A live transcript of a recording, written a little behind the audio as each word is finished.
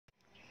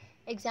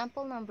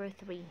Example number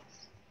 3.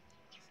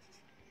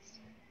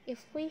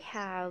 If we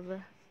have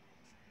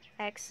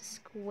x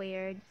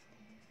squared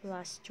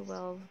plus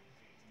 12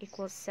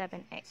 equals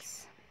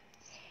 7x.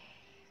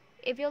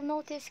 If you'll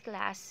notice,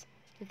 class,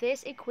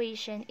 this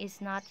equation is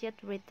not yet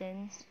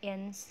written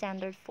in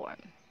standard form.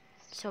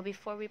 So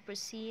before we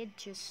proceed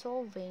to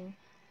solving,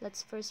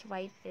 let's first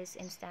write this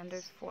in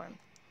standard form.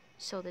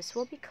 So this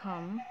will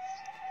become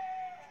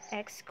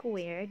x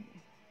squared.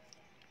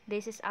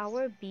 This is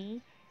our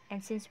b,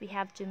 and since we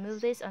have to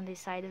move this on the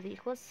side of the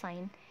equal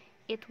sign,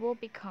 it will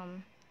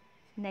become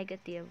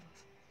negative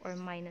or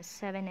minus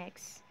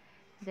 7x.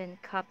 Then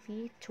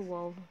copy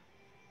 12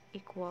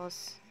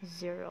 equals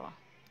 0.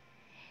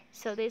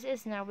 So this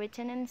is now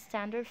written in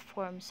standard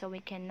form, so we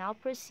can now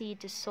proceed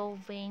to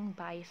solving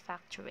by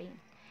factoring.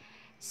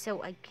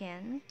 So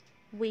again,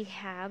 we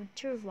have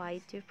to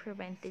write the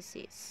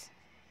parentheses.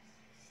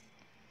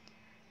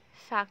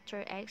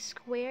 Factor x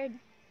squared,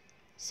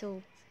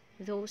 so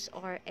those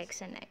are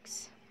x and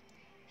x.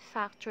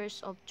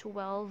 Factors of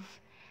 12,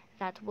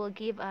 that will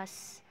give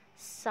us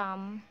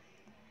sum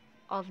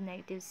of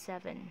negative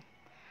 7.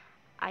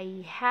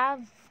 I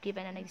have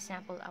given an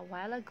example a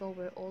while ago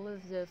where all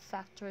of the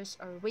factors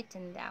are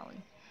written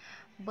down,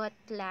 but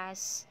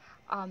class,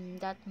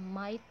 that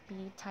might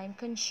be time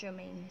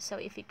consuming, so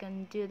if you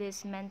can do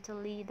this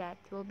mentally, that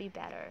will be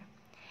better.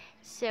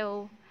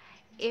 So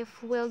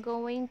if we're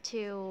going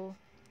to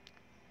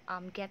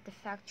get the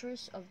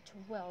factors of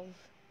 12,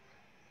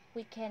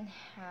 we can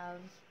have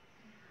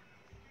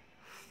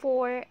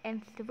 4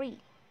 and 3,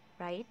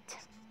 right?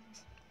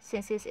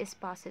 Since this is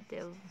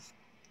positive.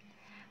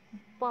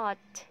 But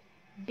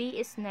b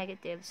is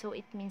negative, so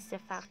it means the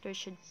factor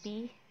should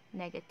be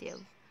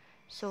negative.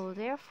 So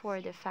therefore,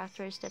 the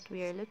factors that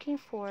we are looking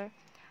for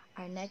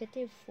are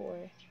negative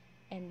 4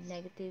 and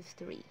negative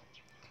 3.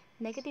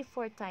 Negative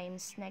 4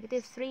 times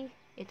negative 3,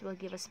 it will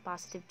give us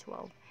positive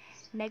 12.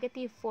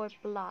 Negative 4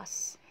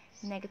 plus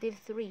negative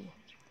 3,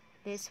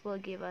 this will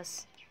give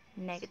us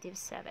negative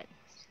 7.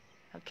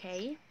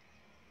 Okay?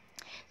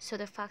 So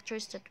the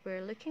factors that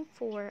we're looking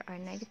for are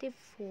negative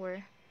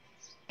 4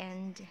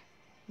 and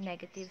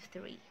negative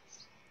 3.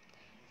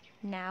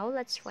 Now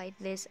let's write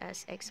this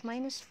as x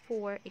minus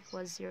 4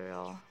 equals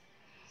 0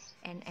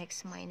 and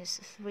x minus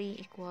 3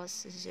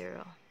 equals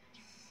 0.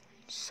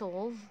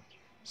 Solve.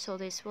 So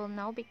this will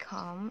now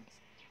become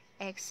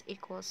x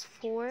equals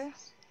 4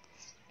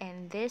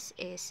 and this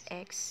is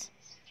x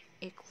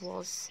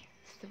equals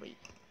 3.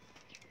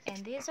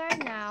 And these are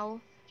now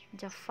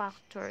the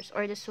factors,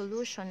 or the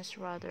solutions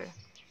rather,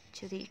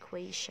 to the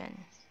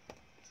equation.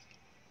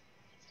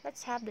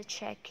 Let's have the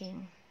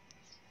checking.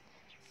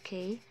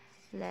 Okay,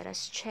 let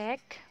us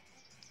check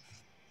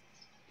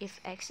if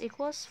x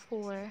equals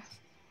 4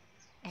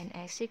 and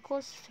x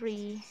equals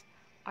 3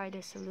 are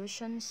the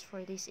solutions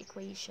for this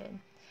equation.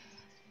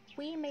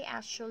 We may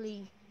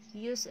actually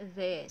use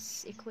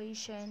this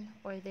equation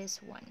or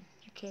this one.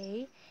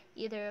 Okay,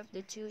 either of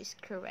the two is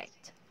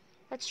correct.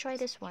 Let's try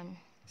this one.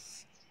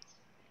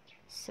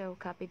 So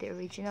copy the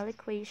original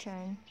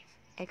equation,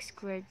 x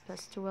squared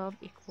plus 12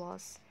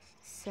 equals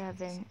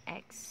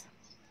 7x.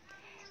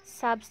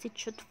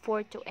 Substitute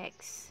 4 to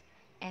x,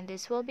 and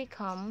this will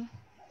become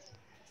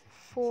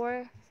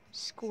 4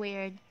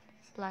 squared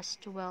plus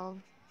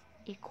 12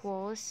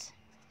 equals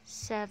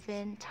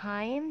 7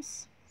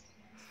 times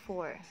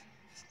 4.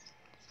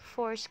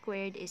 4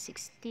 squared is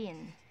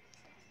 16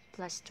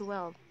 plus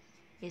 12.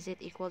 Is it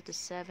equal to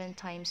 7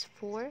 times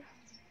 4?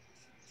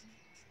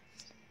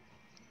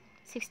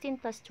 16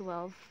 plus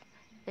 12,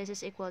 this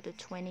is equal to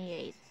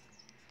 28.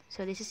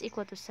 So this is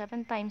equal to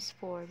 7 times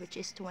 4, which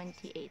is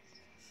 28.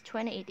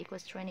 28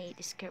 equals 28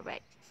 is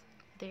correct.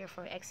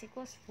 Therefore, x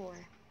equals 4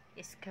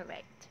 is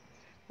correct.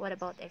 What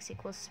about x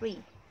equals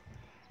 3?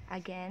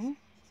 Again,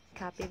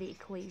 copy the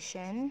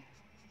equation.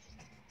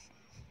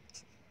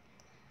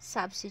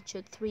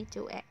 Substitute 3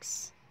 to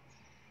x.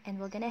 And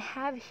we're going to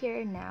have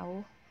here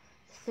now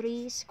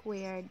 3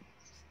 squared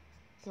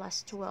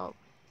plus 12.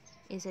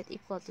 Is it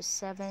equal to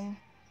 7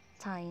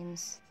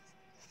 times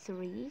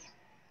 3?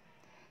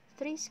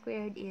 3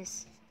 squared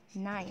is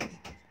 9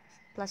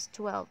 plus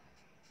 12.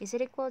 Is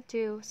it equal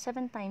to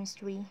 7 times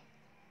 3?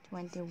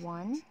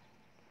 21.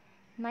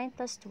 9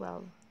 plus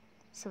 12.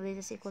 So this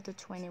is equal to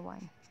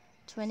 21.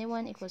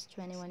 21 equals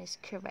 21 is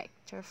correct.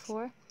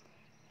 Therefore,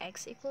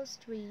 x equals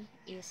 3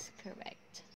 is correct.